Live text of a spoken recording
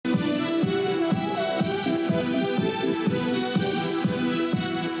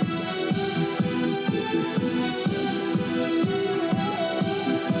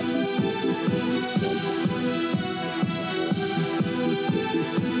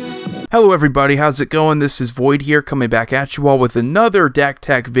Hello everybody, how's it going? This is Void here, coming back at you all with another deck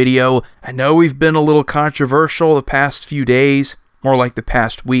tech video. I know we've been a little controversial the past few days, more like the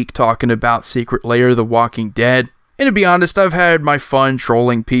past week, talking about Secret Lair, The Walking Dead. And to be honest, I've had my fun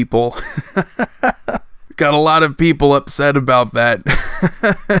trolling people. Got a lot of people upset about that.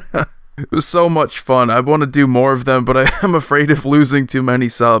 It was so much fun. I want to do more of them, but I'm afraid of losing too many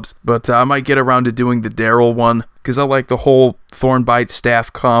subs. But I might get around to doing the Daryl one, because I like the whole Thornbite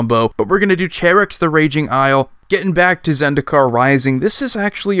staff combo. But we're going to do Charix the Raging Isle. Getting back to Zendikar Rising, this is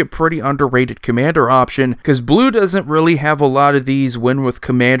actually a pretty underrated commander option, because blue doesn't really have a lot of these win with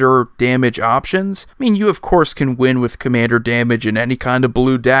commander damage options. I mean, you of course can win with commander damage in any kind of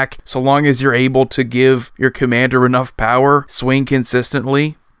blue deck, so long as you're able to give your commander enough power, swing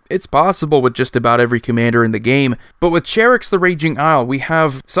consistently. It's possible with just about every commander in the game, but with Charix the Raging Isle, we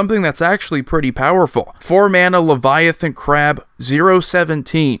have something that's actually pretty powerful. 4 mana Leviathan Crab,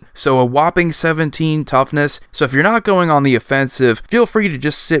 0-17, so a whopping 17 toughness. So if you're not going on the offensive, feel free to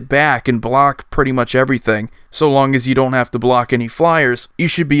just sit back and block pretty much everything. So long as you don't have to block any flyers, you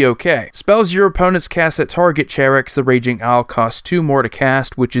should be okay. Spells your opponents cast at target Charix the Raging Isle cost 2 more to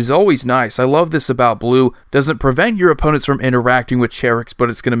cast, which is always nice. I love this about blue. Doesn't prevent your opponents from interacting with Charix, but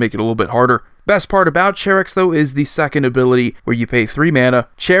it's going to make it a little bit harder. Best part about Charix though is the second ability where you pay 3 mana.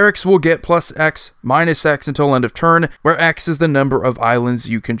 Charix will get +X, -X until end of turn, where X is the number of islands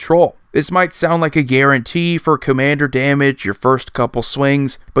you control. This might sound like a guarantee for commander damage your first couple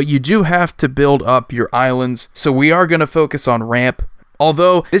swings, but you do have to build up your islands, so we are going to focus on ramp.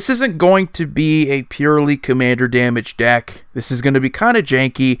 Although, this isn't going to be a purely commander damage deck. This is going to be kind of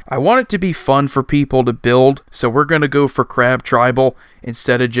janky. I want it to be fun for people to build, so we're going to go for Crab Tribal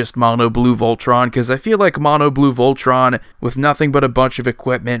instead of just Mono Blue Voltron, because I feel like Mono Blue Voltron with nothing but a bunch of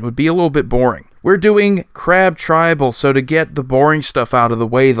equipment would be a little bit boring. We're doing Crab Tribal, so to get the boring stuff out of the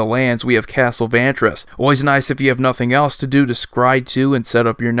way, the lands, we have Castle Vantress. Always nice if you have nothing else to do to scry to and set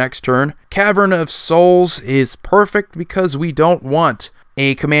up your next turn. Cavern of Souls is perfect because we don't want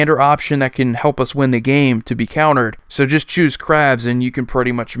a commander option that can help us win the game to be countered. So just choose crabs and you can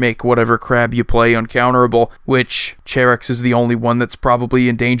pretty much make whatever crab you play uncounterable, which Charix is the only one that's probably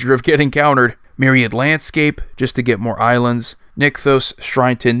in danger of getting countered. Myriad Landscape, just to get more islands. Nykthos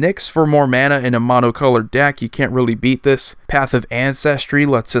Shrine to Nyx for more mana in a monocolored deck. You can't really beat this. Path of Ancestry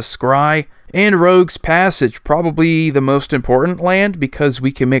lets us scry. And Rogue's Passage, probably the most important land because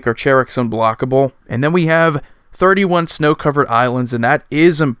we can make our Charix unblockable. And then we have 31 snow-covered islands, and that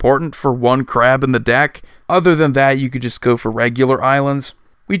is important for one crab in the deck. Other than that, you could just go for regular islands.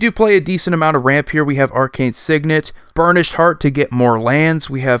 We do play a decent amount of ramp here. We have Arcane Signet, Burnished Heart to get more lands.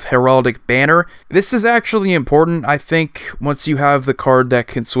 We have Heraldic Banner. This is actually important. I think once you have the card that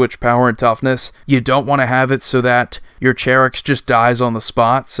can switch power and toughness, you don't want to have it so that your Charix just dies on the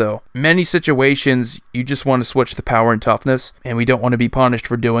spot. So many situations, you just want to switch the power and toughness, and we don't want to be punished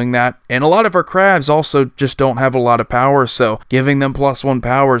for doing that. And a lot of our crabs also just don't have a lot of power, so giving them +1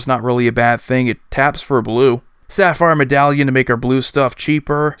 power is not really a bad thing. It taps for blue. Sapphire Medallion to make our blue stuff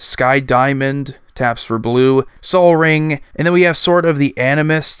cheaper. Sky Diamond taps for blue. Soul Ring. And then we have Sword of the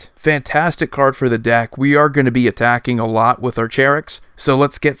Animist. Fantastic card for the deck. We are going to be attacking a lot with our Charix, so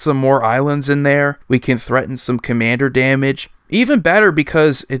let's get some more islands in there. We can threaten some commander damage. Even better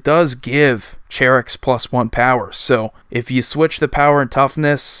because it does give Charix +1 power. So if you switch the power and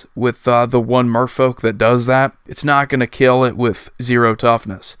toughness with the one merfolk that does that, it's not going to kill it with 0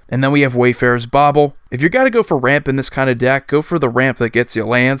 toughness. And then we have Wayfarer's Bauble. If you got to go for ramp in this kind of deck, go for the ramp that gets you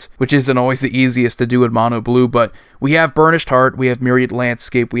lands, which isn't always the easiest to do in mono blue, but we have Burnished Heart, we have Myriad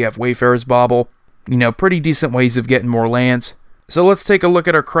Landscape, we have Wayfarer's Bauble. You know, pretty decent ways of getting more lands. So let's take a look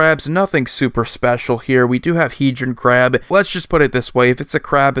at our crabs. Nothing super special here. We do have Hedron Crab. Let's just put it this way. If it's a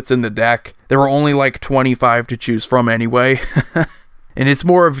crab, it's in the deck. There are only like 25 to choose from anyway. And it's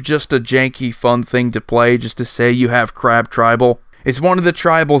more of just a janky fun thing to play, just to say you have Crab Tribal. It's one of the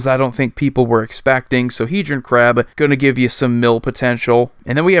tribals I don't think people were expecting, so Hedron Crab, gonna give you some mill potential.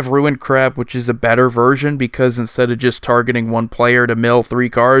 And then we have Ruined Crab, which is a better version, because instead of just targeting one player to mill 3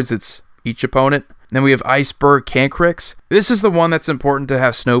 cards, it's each opponent. Then we have Iceberg Charix. This is the one that's important to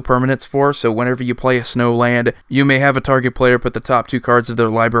have snow permanents for, so whenever you play a snow land, you may have a target player put the top 2 cards of their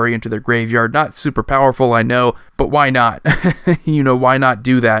library into their graveyard. Not super powerful, I know, but why not? You know, why not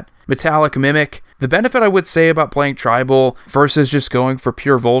do that? Metallic Mimic. The benefit I would say about playing Tribal versus just going for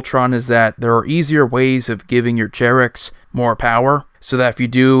pure Voltron is that there are easier ways of giving your Charix more power. so that if you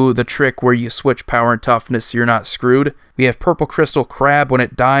do the trick where you switch power and toughness, you're not screwed. We have Purple Crystal Crab. When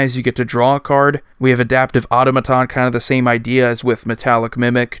it dies, you get to draw a card. We have Adaptive Automaton, kind of the same idea as with Metallic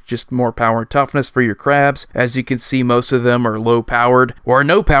Mimic, just more power and toughness for your crabs. As you can see, most of them are low powered or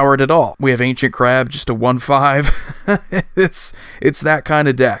no powered at all. We have Ancient Crab, just a 1/5. It's that kind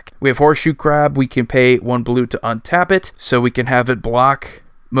of deck. We have Horseshoe Crab. We can pay 1 blue to untap it, so we can have it block,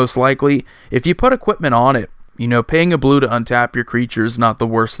 most likely. If you put equipment on it, you know, paying a blue to untap your creature is not the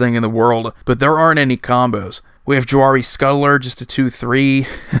worst thing in the world, but there aren't any combos. We have Jawari Scuttler, just a 2/3.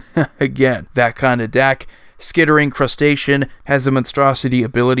 Again, that kind of deck. Skittering Crustacean has a monstrosity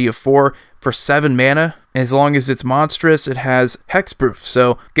ability of 4 for 7 mana. As long as it's monstrous, it has hexproof.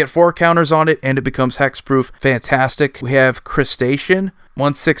 So get 4 counters on it and it becomes hexproof. Fantastic. We have Crustacean,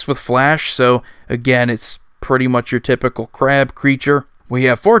 1/6 with flash. So again, it's pretty much your typical crab creature. We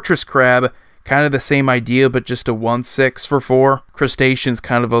have Fortress Crab, kind of the same idea, but just a 1/6 for 4. Crustacean's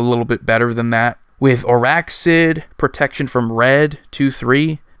kind of a little bit better than that. With Oraxid, protection from red,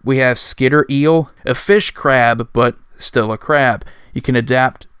 2/3. We have Skitter Eel, a fish crab, but still a crab. You can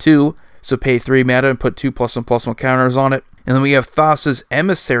adapt 2, so pay 3 mana and put 2+1/+1 counters on it. And then we have Thassa's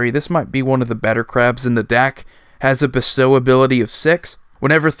Emissary. This might be one of the better crabs in the deck. Has a bestow ability of 6.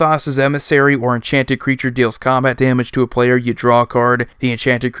 Whenever Thassa's Emissary or enchanted creature deals combat damage to a player, you draw a card. The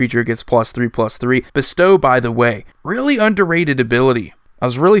enchanted creature gets +3/+3. Bestow, by the way, really underrated ability. I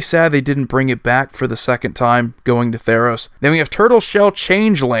was really sad they didn't bring it back for the second time going to Theros. Then we have Turtle Shell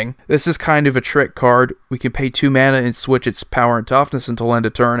Changeling. This is kind of a trick card. We can pay 2 mana and switch its power and toughness until end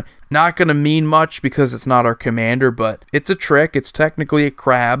of turn. Not going to mean much because it's not our commander, but it's a trick. It's technically a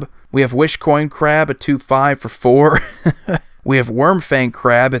crab. We have Wishcoin Crab, a 2/5 for 4. We have Wormfang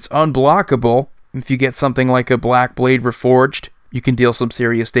Crab. It's unblockable. If you get something like a Black Blade Reforged, you can deal some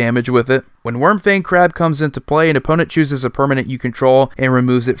serious damage with it. When Wormfang Crab comes into play, an opponent chooses a permanent you control and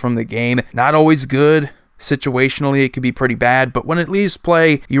removes it from the game. Not always good. Situationally, it can be pretty bad, but when it leaves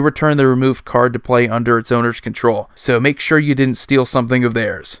play, you return the removed card to play under its owner's control. So make sure you didn't steal something of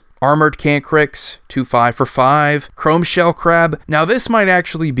theirs. Armored Cancrix, 2/5 for 5. Chrome Shell Crab. Now this might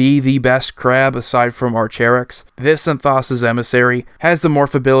actually be the best crab aside from our Charix. This and Thassa's Emissary has the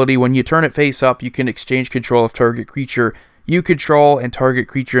morph ability. When you turn it face up, you can exchange control of target creature you control and target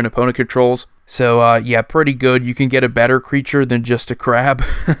creature an opponent controls. So yeah, pretty good. You can get a better creature than just a crab.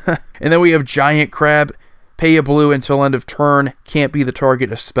 And then we have Giant Crab. Pay a blue until end of turn. Can't be the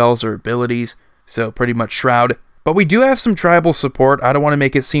target of spells or abilities. So pretty much Shroud. But we do have some tribal support. I don't want to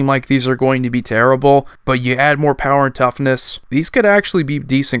make it seem like these are going to be terrible, but you add more power and toughness. These could actually be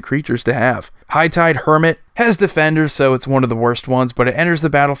decent creatures to have. High Tide Hermit has defenders, so it's one of the worst ones, but it enters the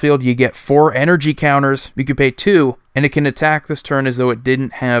battlefield. You get 4 energy counters. You can pay 2, and it can attack this turn as though it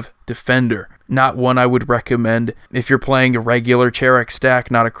didn't have defender. Not one I would recommend if you're playing a regular Charix stack,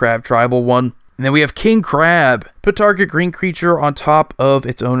 not a crab tribal one. And then we have King Crab. Put target green creature on top of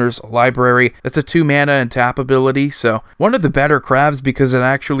its owner's library. That's a 2 mana and tap ability, so one of the better crabs because it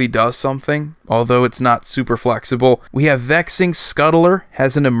actually does something, although it's not super flexible. We have Vexing Scuttler,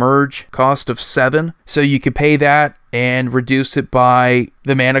 has an emerge cost of 7, so you can pay that and reduce it by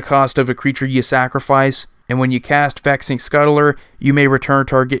the mana cost of a creature you sacrifice. And when you cast Vexing Scuttler, you may return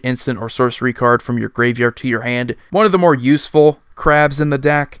target instant or sorcery card from your graveyard to your hand. One of the more useful crabs in the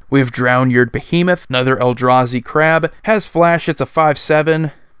deck. We have Drowned Behemoth, another Eldrazi crab. Has flash, it's a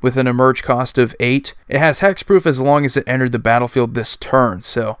 5/7 with an emerge cost of 8. It has hexproof as long as it entered the battlefield this turn,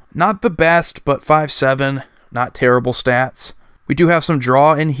 so not the best, but 5/7, not terrible stats. We do have some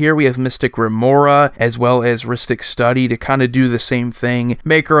draw in here. We have Mystic Remora as well as Rhystic Study to kind of do the same thing.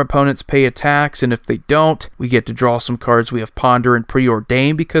 Make our opponents pay attacks, and if they don't, we get to draw some cards. We have Ponder and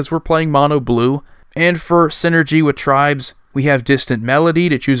Preordain because we're playing mono blue. And for synergy with tribes, we have Distant Melody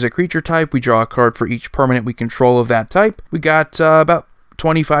to choose a creature type. We draw a card for each permanent we control of that type. We got about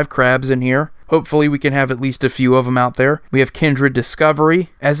 25 crabs in here. Hopefully we can have at least a few of them out there. We have Kindred Discovery.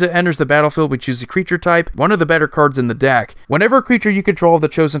 As it enters the battlefield, we choose a creature type. One of the better cards in the deck. Whenever a creature you control of the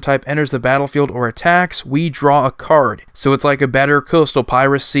chosen type enters the battlefield or attacks, we draw a card. So it's like a better Coastal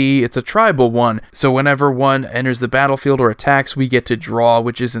Piracy. It's a tribal one. So whenever one enters the battlefield or attacks, we get to draw,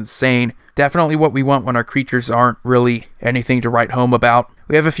 which is insane. Definitely what we want when our creatures aren't really anything to write home about.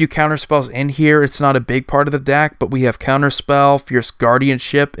 We have a few counterspells in here. It's not a big part of the deck, but we have Counterspell, Fierce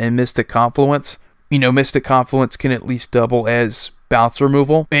Guardianship, and Mystic Confluence. You know, Mystic Confluence can at least double as bounce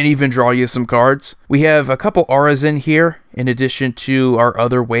removal and even draw you some cards. We have a couple auras in here. In addition to our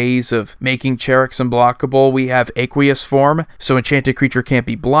other ways of making Charix unblockable, we have Aqueous Form, so enchanted creature can't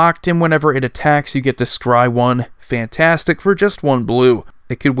be blocked, and whenever it attacks, you get to scry 1. Fantastic for just 1 blue.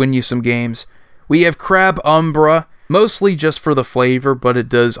 It could win you some games. We have Crab Umbra. mostly just for the flavor, but it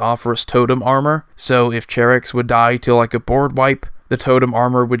does offer us totem armor. So if Charix would die to like a board wipe, the totem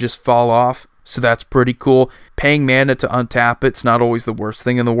armor would just fall off. So that's pretty cool. Paying mana to untap it's not always the worst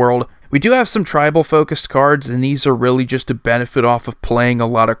thing in the world. We do have some tribal focused cards, and these are really just to benefit off of playing a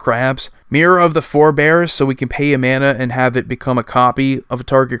lot of crabs. Mirror of the Forebears, so we can pay a mana and have it become a copy of a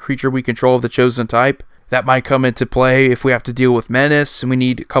target creature we control of the chosen type. That might come into play if we have to deal with Menace and we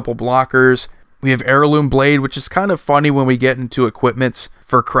need a couple blockers. We have Heirloom Blade, which is kind of funny when we get into equipments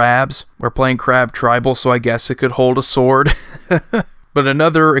for crabs. We're playing crab tribal, so I guess it could hold a sword. But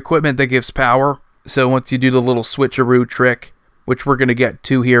another equipment that gives power. So once you do the little switcheroo trick, which we're going to get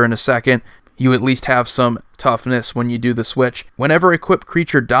to here in a second, you at least have some toughness when you do the switch. Whenever equipped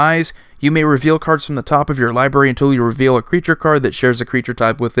creature dies, you may reveal cards from the top of your library until you reveal a creature card that shares a creature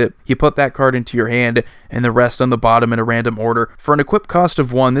type with it. You put that card into your hand, and the rest on the bottom in a random order. For an equip cost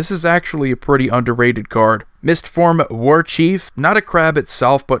of 1, this is actually a pretty underrated card. Mistform War Chief, not a crab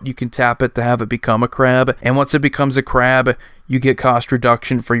itself, but you can tap it to have it become a crab, and once it becomes a crab, you get cost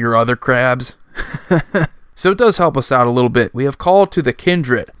reduction for your other crabs. So it does help us out a little bit. We have Call to the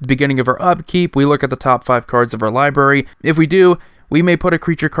Kindred. At the beginning of our upkeep, we look at the top 5 cards of our library. If we do, we may put a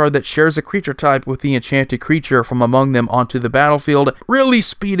creature card that shares a creature type with the enchanted creature from among them onto the battlefield, really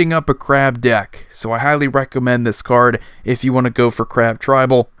speeding up a crab deck. So I highly recommend this card if you want to go for crab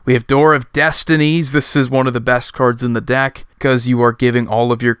tribal. We have Door of Destinies. This is one of the best cards in the deck because you are giving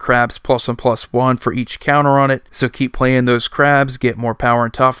all of your crabs +1/+1 for each counter on it. So keep playing those crabs, get more power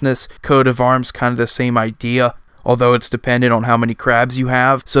and toughness. Coat of Arms, kind of the same idea, although it's dependent on how many crabs you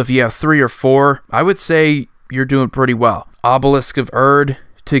have. So if you have 3 or 4, I would say you're doing pretty well. Obelisk of Erd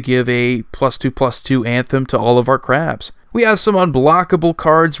to give a +2/+2 anthem to all of our crabs. We have some unblockable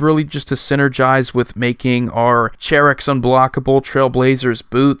cards, really just to synergize with making our Charix unblockable. Trailblazer's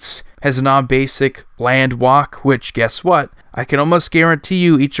Boots has a non-basic land walk, which, guess what? I can almost guarantee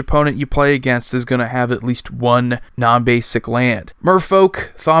you each opponent you play against is going to have at least one non-basic land.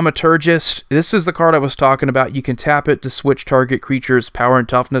 Merfolk Thaumaturgist. This is the card I was talking about. You can tap it to switch target creatures' power and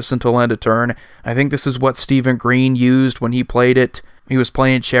toughness until end of turn. I think this is what Stephen Green used when he played it. He was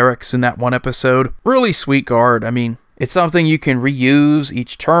playing Charix in that one episode. Really sweet card. I mean, it's something you can reuse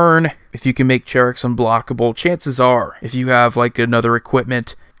each turn. If you can make Charix unblockable, chances are, if you have like another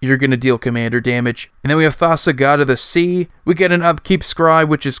equipment, you're going to deal commander damage. And then we have Thassa, God of the Sea. We get an upkeep scry,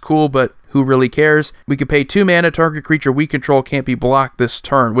 which is cool, but who really cares? We can pay 2 mana, target creature we control can't be blocked this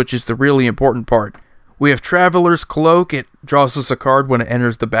turn, which is the really important part. We have Traveler's Cloak. It draws us a card when it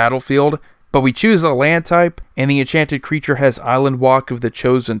enters the battlefield, but we choose a land type, and the enchanted creature has Island Walk of the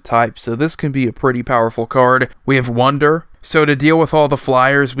chosen type, so this can be a pretty powerful card. We have Wonder. So to deal with all the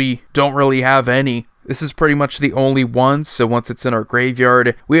flyers, we don't really have any. This is pretty much the only one, so once it's in our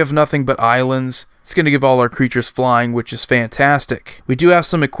graveyard, we have nothing but islands. It's going to give all our creatures flying, which is fantastic. We do have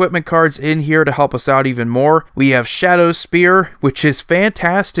some equipment cards in here to help us out even more. We have Shadow Spear, which is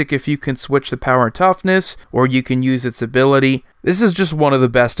fantastic if you can switch the power and toughness, or you can use its ability. This is just one of the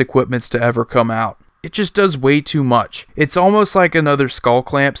best equipments to ever come out. It just does way too much. It's almost like another Skull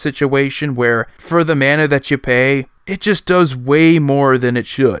Clamp situation where, for the mana that you pay, it just does way more than it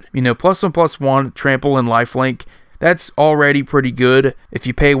should. You know, +1/+1, trample and lifelink, that's already pretty good if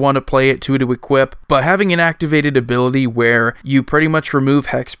you pay 1 to play it, 2 to equip. But having an activated ability where you pretty much remove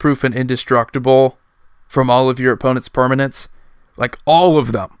hexproof and indestructible from all of your opponent's permanents, like all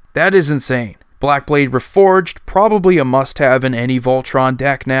of them, that is insane. Blackblade Reforged, probably a must-have in any Voltron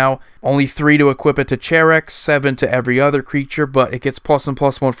deck now. Only 3 to equip it to Charix, 7 to every other creature, but it gets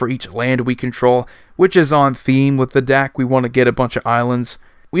 +1/+1 for each land we control, which is on theme with the deck. We want to get a bunch of islands.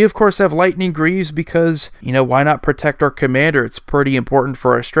 We, of course, have Lightning Greaves because, you know, why not protect our commander? It's pretty important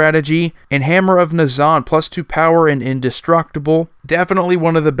for our strategy. And Hammer of Nazan, +2 power and indestructible. Definitely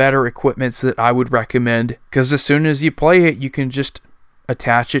one of the better equipments that I would recommend, because as soon as you play it, you can just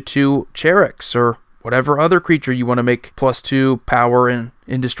attach it to Charix or whatever other creature you want to make +2 power and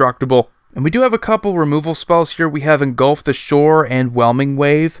indestructible. And we do have a couple removal spells here. We have Engulf the Shore and Whelming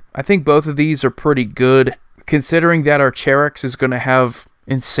Wave. I think both of these are pretty good, considering that our Charix is going to have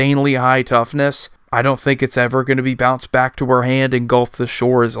insanely high toughness. I don't think it's ever going to be bounced back to our hand. Engulf the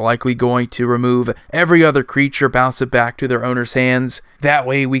Shore is likely going to remove every other creature, bounce it back to their owner's hands. That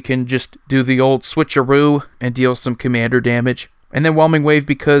way we can just do the old switcheroo and deal some commander damage. And then Whelming Wave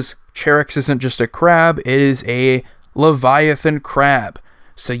because Charix isn't just a crab, it is a Leviathan crab.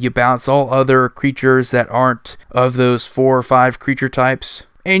 So you bounce all other creatures that aren't of those 4 or 5 creature types,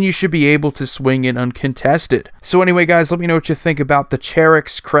 and you should be able to swing it uncontested. So anyway guys, let me know what you think about the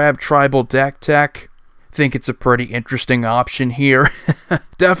Charix Crab Tribal deck tech. think it's a pretty interesting option here.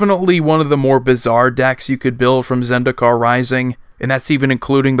 Definitely one of the more bizarre decks you could build from Zendikar Rising, and that's even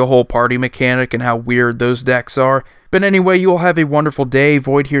including the whole party mechanic and how weird those decks are. But anyway, you all have a wonderful day.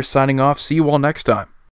 Void here signing off. See you all next time.